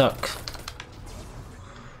shields suck.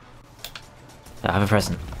 I have a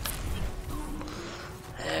present.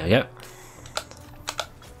 There we go.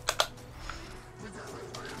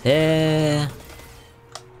 Yeah.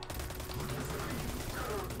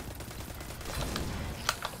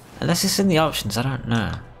 Unless it's in the options, I don't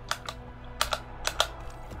know.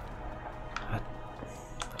 I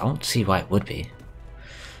don't see why it would be.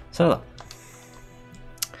 So look.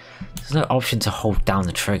 There's no option to hold down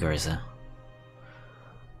the trigger, is there?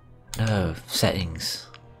 No, settings.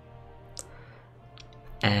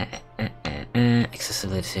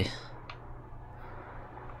 Accessibility.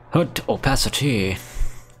 HUD opacity.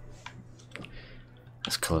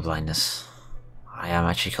 That's colorblindness. I am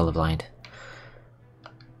actually colorblind.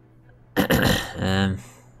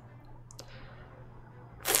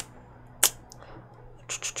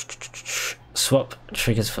 Swap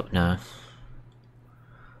triggers for no.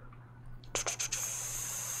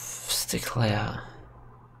 Stick layout.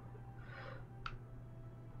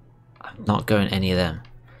 I'm not going any of them.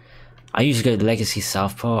 I usually go Legacy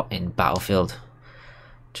Southport in Battlefield,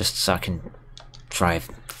 just so I can drive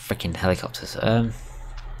freaking helicopters.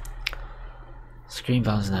 Screen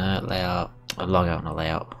balance no, layout, log out no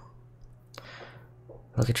layout.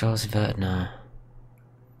 Log controls inverted no.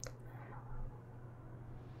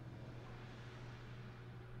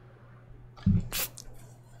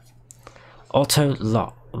 Auto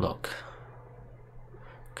lock.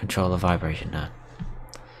 Controller vibration no.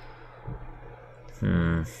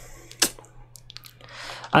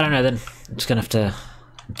 I don't know then. I'm just gonna have to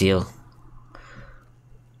deal.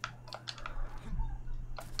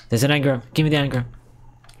 There's an engram. Give me the engram.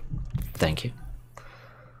 Thank you.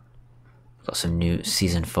 Got some new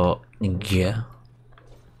season 4 gear.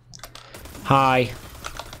 Hi.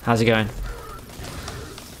 How's it going?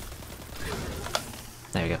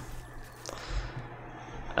 There we go.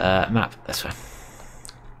 Map. This way.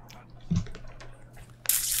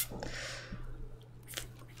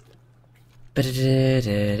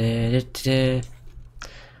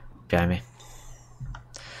 Behind me.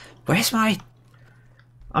 Where's my...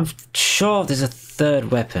 I'm sure there's a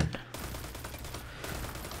third weapon.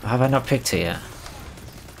 Have I not picked it yet?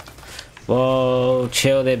 Whoa,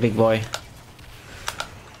 chill there, big boy.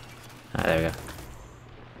 Ah, there we go.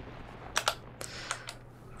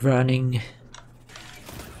 Running.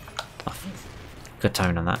 Oh, good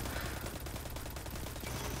timing on that.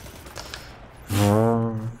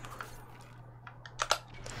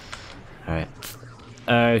 Alright.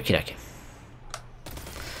 Okie dokie.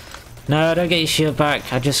 No, don't get your shield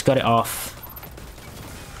back. I just got it off.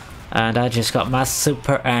 And I just got my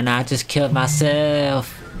super and I just killed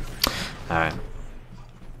myself. Alright.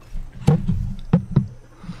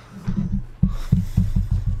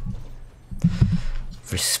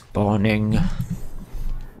 Respawning.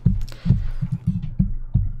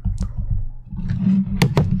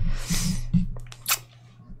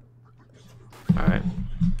 Alright.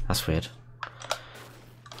 That's weird.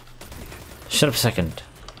 Shut up a second.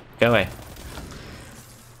 Go away.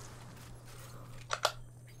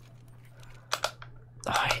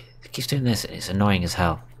 Oh, it keeps doing this. It's annoying as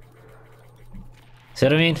hell. See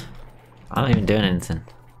what I mean? I'm not even doing anything.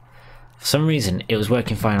 For some reason, it was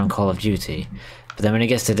working fine on Call of Duty, but then when it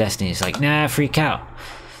gets to Destiny, it's like, nah, freak out.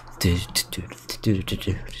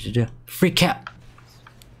 Freak out.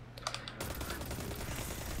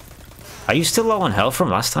 Are you still low on health from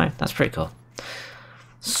last time? That's pretty cool.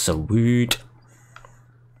 Sweet.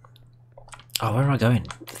 Oh, where am I going?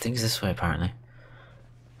 The thing's this way, apparently.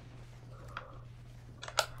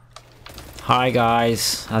 Hi,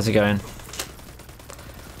 guys. How's it going?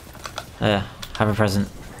 Have a present.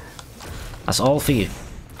 That's all for you.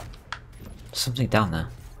 Something down there.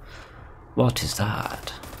 What is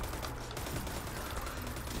that?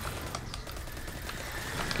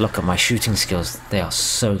 Look at my shooting skills. They are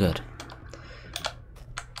so good.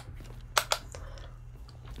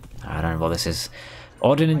 I don't know what this is.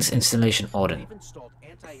 Ordnance installation ordnance. We've installed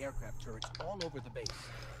anti-aircraft turrets all over the base.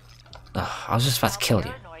 I was just about to kill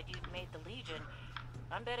you. Paranoid you've made the Legion.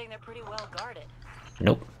 I'm betting they're pretty well guarded.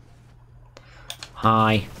 Nope.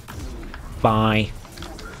 Hi. Bye.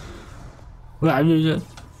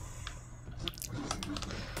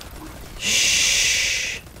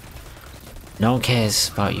 Shh. No one cares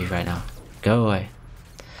about you right now. Go away.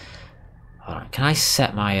 Hold on. Can I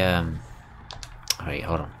set my Wait,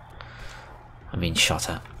 hold on. I'm being shot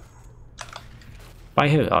at. By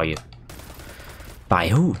who are you? By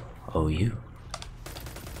who? Oh, you.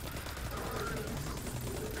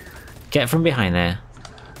 Get from behind there.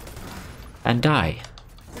 And die.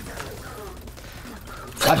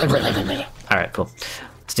 Alright, cool.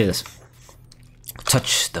 Let's do this.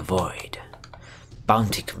 Touch the void.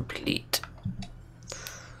 Bounty complete.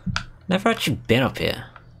 Never actually been up here.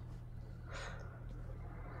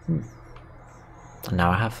 And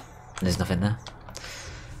now I have. There's nothing there.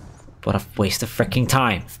 What a waste of freaking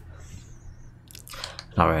time.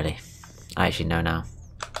 Not really. I actually know now.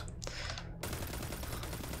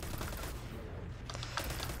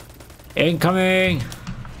 Incoming!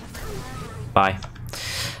 Bye.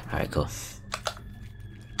 Alright, cool.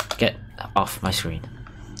 Get off my screen,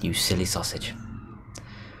 you silly sausage.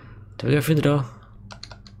 Do we go through the door?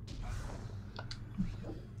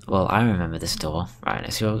 Well, I remember this door. Right,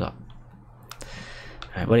 let's see what we got.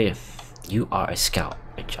 Alright, what are you? You are a scout,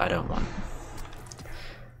 which I don't want.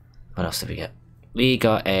 What else did we get? We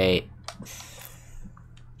got a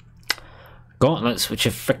gauntlets, which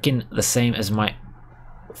are freaking the same as my.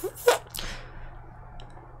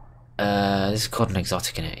 This is called an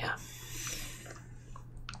exotic in it, yeah.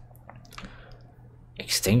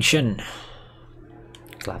 Extinction.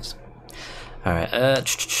 Gloves. Alright, I'm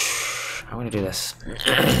gonna do this.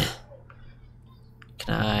 Can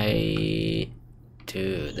I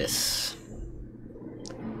do this?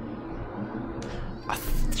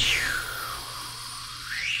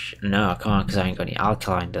 No, I can't because I ain't got any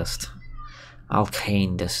alkaline dust.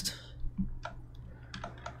 Alkane dust.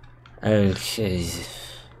 Okay.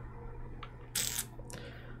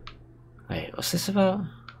 Wait, what's this about?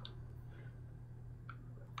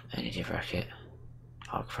 Energy bracket.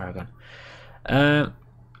 Arc paragon. Apparently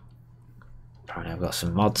I've got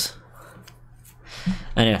some mods.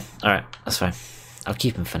 Anyway, alright, that's fine. I'll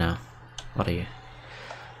keep them for now. What are you?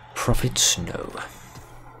 Prophet Snow.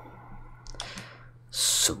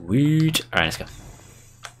 Sweet. Alright, let's go.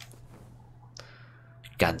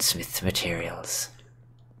 Gunsmith materials.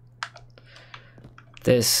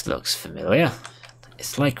 This looks familiar.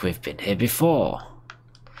 It's like we've been here before.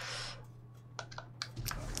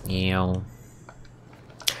 Yo.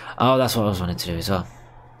 Oh, that's what I was wanting to do as well.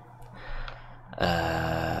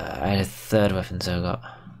 I had a third weapon, so I got.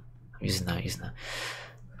 I'm using that.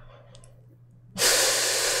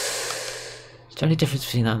 Is there any difference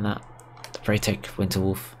between that and that? The Braytech Winter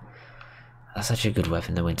Wolf. That's actually a good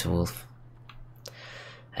weapon, the Winter Wolf.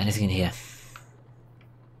 Anything in here?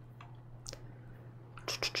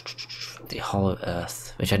 The Hollow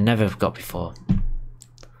Earth, which I'd never got before.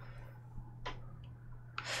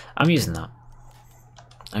 I'm using that.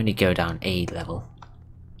 I only go down A level,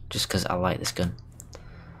 just because I like this gun.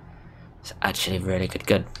 It's actually a really good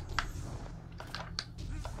gun.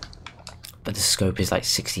 But the scope is like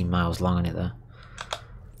 16 miles long on it though.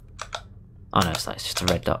 Oh no, it's just a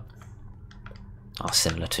red dot. are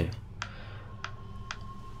similar to.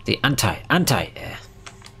 The anti-air.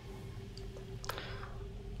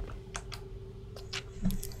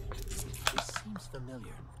 This seems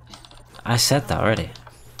familiar. I said that already.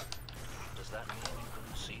 Does that mean you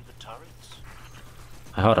can see the turrets?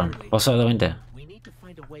 Hold on. What's out the window? We need to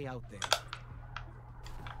find a way out there.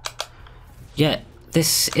 Yeah,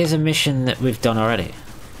 this is a mission that we've done already.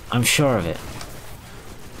 I'm sure of it.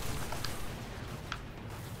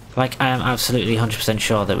 Like, I am absolutely 100%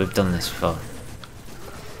 sure that we've done this before.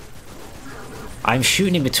 I'm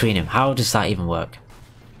shooting in between him. How does that even work?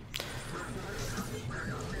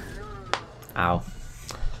 Ow.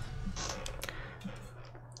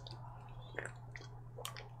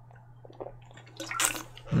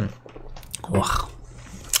 Wow.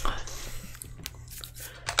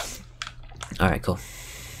 Alright, cool.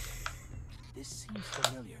 This seems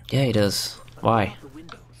familiar. Yeah, he does. Why? The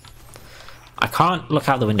window. I can't look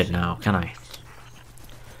out the window now, can I?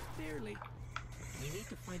 Barely. We need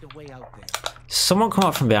to find a way out there. Someone come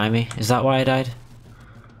up from behind me. Is that why I died?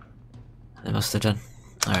 They must have done.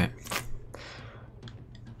 Alright.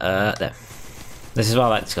 There. This is why I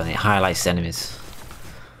like this gun. It highlights the enemies.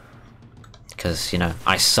 Because, you know,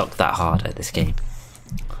 I suck that hard at this game.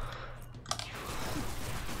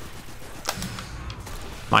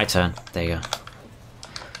 My turn. There you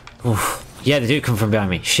go. Oof. Yeah, they do come from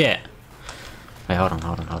behind me. Shit. Wait, hold on.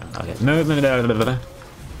 Okay.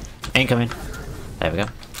 Ain't coming. There we go.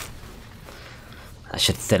 I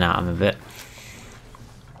should thin out him a bit.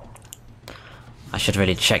 I should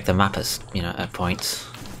really check the map as, you know, at points.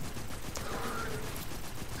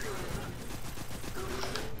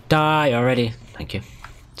 Die already. Thank you.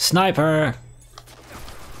 Sniper!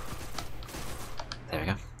 There we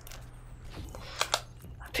go.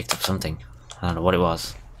 I picked up something. I don't know what it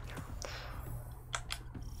was.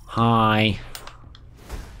 Hi.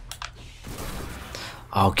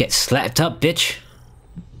 Oh, get slapped up, bitch!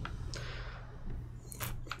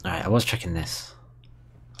 Alright, I was checking this.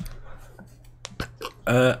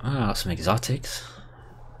 Oh, some exotics.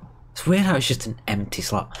 It's weird how it's just an empty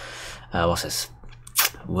slot. What's this?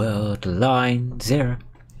 World Line 0.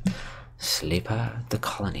 Sleeper, the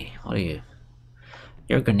colony. What are you?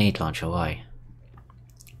 You're a grenade launcher, why?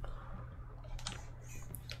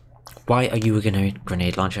 Why are you a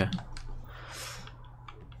grenade launcher?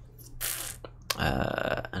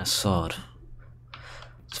 And a sword.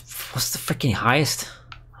 What's the freaking highest?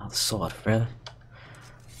 Oh, the sword, really?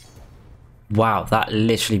 Wow, that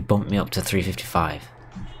literally bumped me up to 355.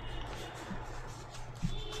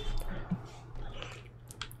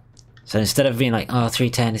 So instead of being like, oh,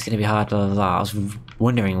 310 is going to be hard, blah, blah, blah, I was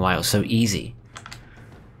wondering why it was so easy.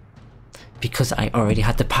 Because I already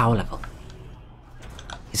had the power level.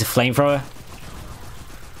 He's a flamethrower.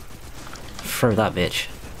 Throw that bitch.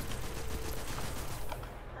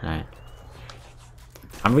 Alright.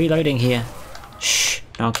 I'm reloading here. Shh,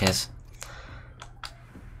 no one cares.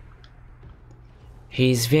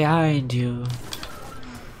 He's behind you.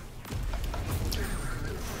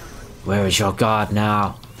 Where is your guard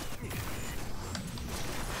now?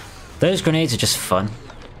 Those grenades are just fun.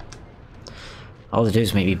 All they do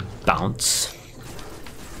is make me bounce.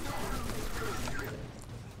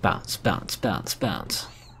 Bounce, bounce, bounce, bounce.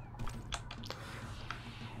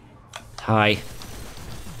 Hi.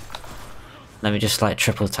 Let me just like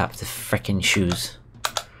triple tap the frickin' shoes.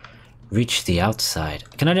 Reach the outside.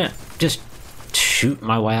 Can I just shoot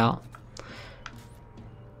my way out?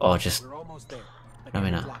 Or just... We're almost there. No, we're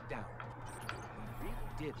not. Locked down. We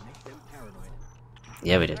really did make them paranoid.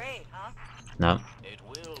 Yeah, we did. Great, huh? No. It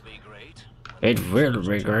will be great. It will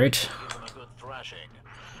be great. Give them a good thrashing.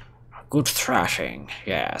 Good thrashing.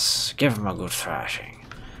 Yes. Give him a good thrashing.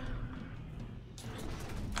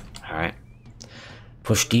 Alright.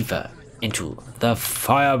 Push deeper into the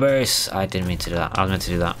fire base. I didn't mean to do that. I was meant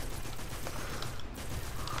to do that.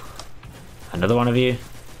 Another one of you.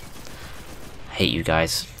 Hate you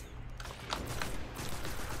guys.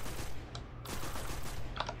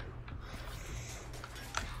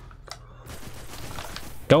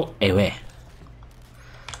 Go away.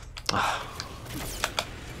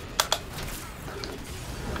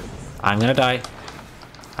 I'm gonna die.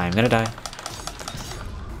 I'm gonna die.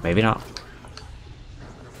 Maybe not.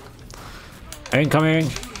 Incoming!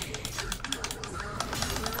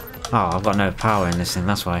 Oh, I've got no power in this thing,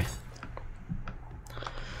 that's why.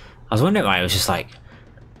 I was wondering why it was just like...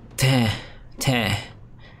 Teh, teh,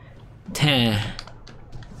 teh.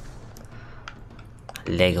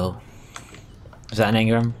 Lego. Is that an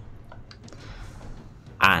engram?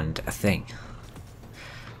 And a thing.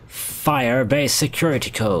 Fire-based security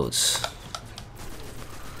codes.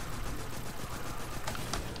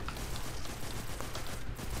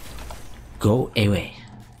 Go away.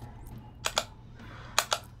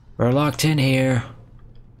 We're locked in here.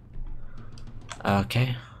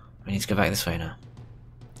 Okay. We need to go back this way now.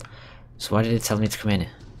 So why did it tell me to come in?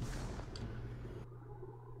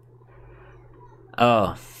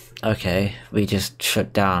 Oh, okay. We just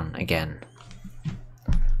shut down again.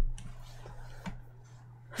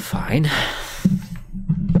 Fine.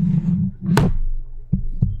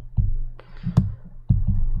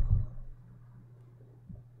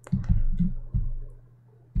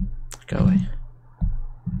 Go away.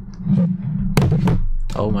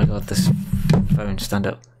 Oh my god, this phone, stand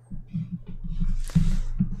up.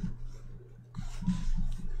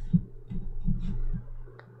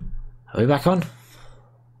 Are we back on?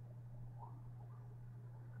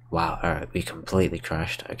 Wow, alright, we completely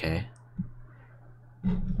crashed, okay.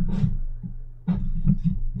 Can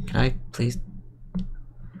I please?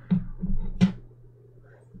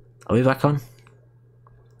 Are we back on?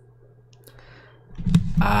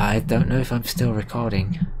 I don't know if I'm still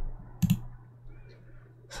recording.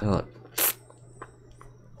 So look.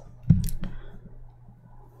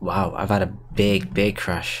 Wow, I've had a big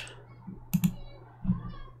crash.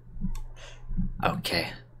 Okay,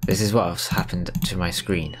 this is what's happened to my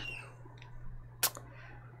screen.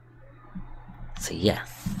 So yeah,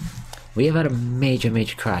 we have had a major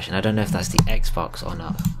crash, and I don't know if that's the Xbox or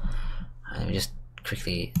not. Let me just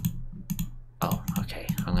quickly... Oh, okay,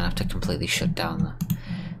 I'm gonna have to completely shut down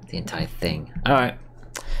the entire thing. Alright,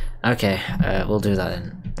 okay, we'll do that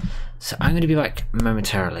then. So I'm gonna be back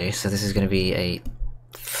momentarily, so this is gonna be a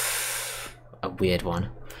weird one.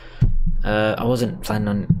 I wasn't planning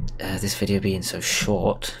on this video being so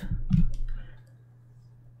short.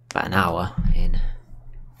 About an hour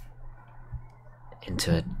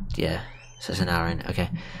into it, yeah. So it's an hour in. Okay.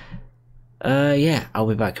 Yeah, I'll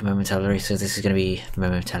be back momentarily. So this is gonna be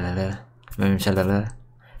momentarily. Alright,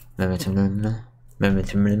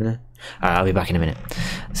 I'll be back in a minute.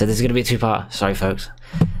 So this is gonna be a two-part. Sorry, folks.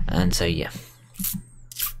 And so yeah.